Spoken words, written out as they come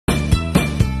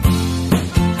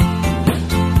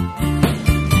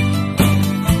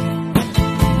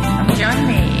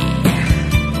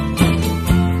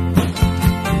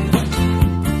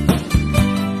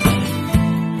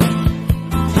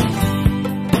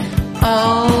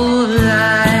Oh,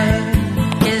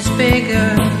 life is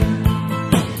bigger.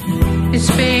 It's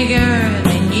bigger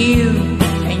than you,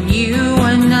 and you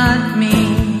are not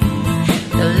me.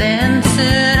 The lengths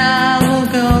that I will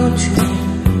go to,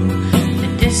 the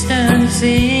distance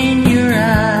in your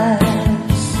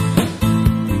eyes.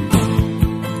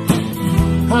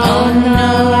 Oh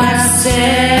no, I've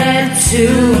said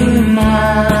too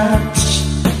much.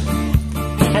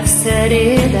 I've said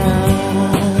it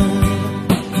all.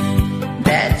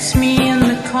 That's me in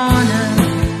the corner.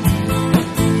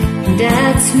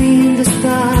 That's me in the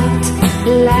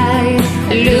spotlight,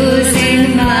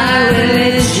 losing my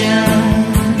religion,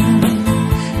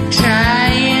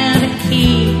 trying to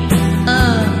keep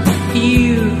up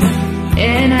you,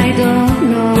 and I don't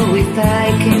know if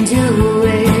I can do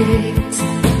it.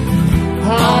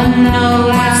 Oh no,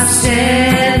 I've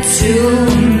said too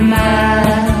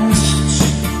much.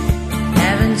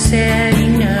 Haven't said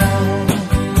enough.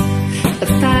 The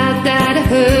fact that I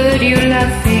heard you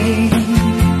laughing,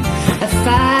 the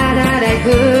fact that I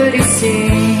heard you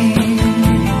sing,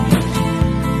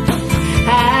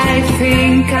 I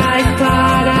think I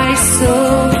thought I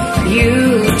saw you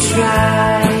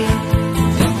try.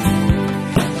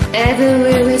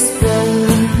 Every whisper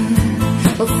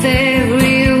of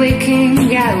every waking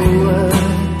hour,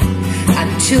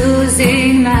 I'm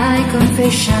choosing my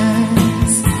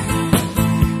confessions,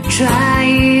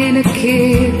 trying to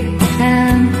keep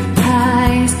them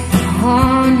eyes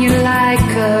on you like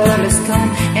cobblestone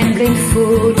and blind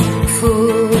food.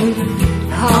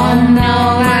 Oh no,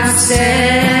 I've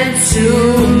said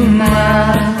too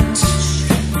much.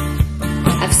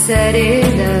 I've said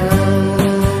it all.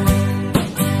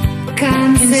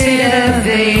 Consider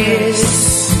this.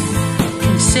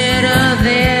 Consider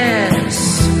this.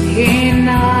 In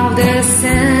all the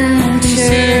centuries,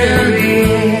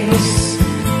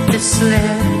 this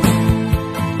slip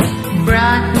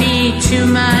brought me to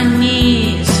my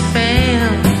knees.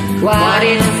 Failed. What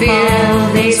it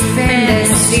feels, these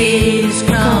fantasies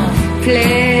come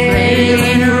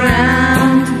playing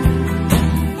around.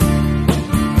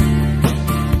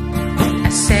 I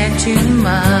said too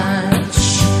much.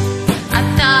 I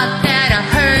thought that I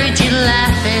heard you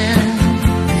laughing.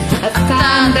 I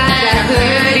thought that I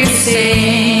heard you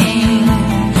sing.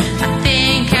 I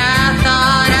think I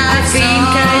thought I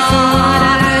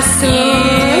saw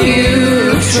you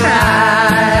try.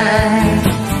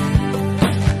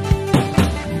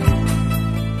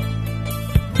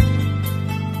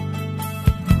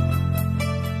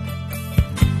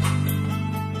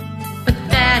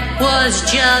 Was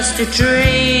just a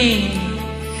dream.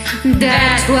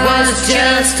 That was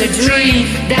just a dream.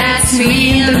 That's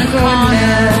me in the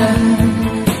corner.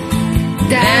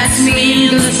 That's me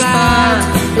in the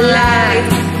spotlight,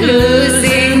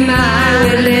 losing my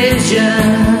religion,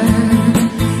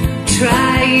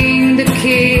 trying to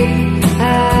keep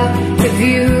up with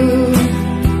you,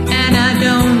 and I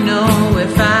don't know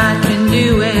if I can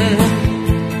do it.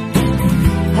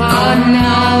 Oh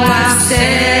no, I've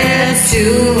said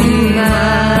too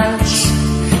much.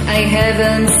 I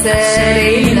haven't said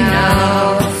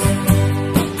enough.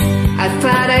 I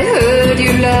thought I heard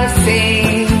you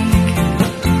laughing.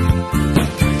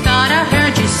 Thought I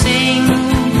heard you sing.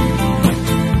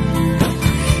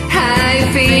 I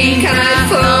think I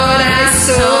thought I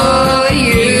saw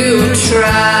you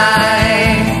try.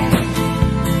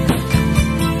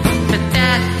 But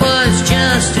that was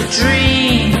just a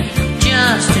dream.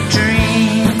 Just a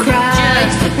dream. Cry,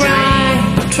 cry,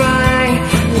 try.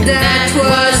 That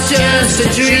was just a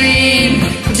dream.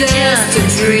 Just a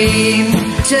dream.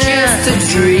 Just a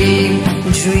dream.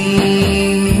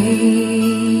 Dream.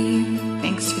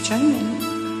 Thanks for joining.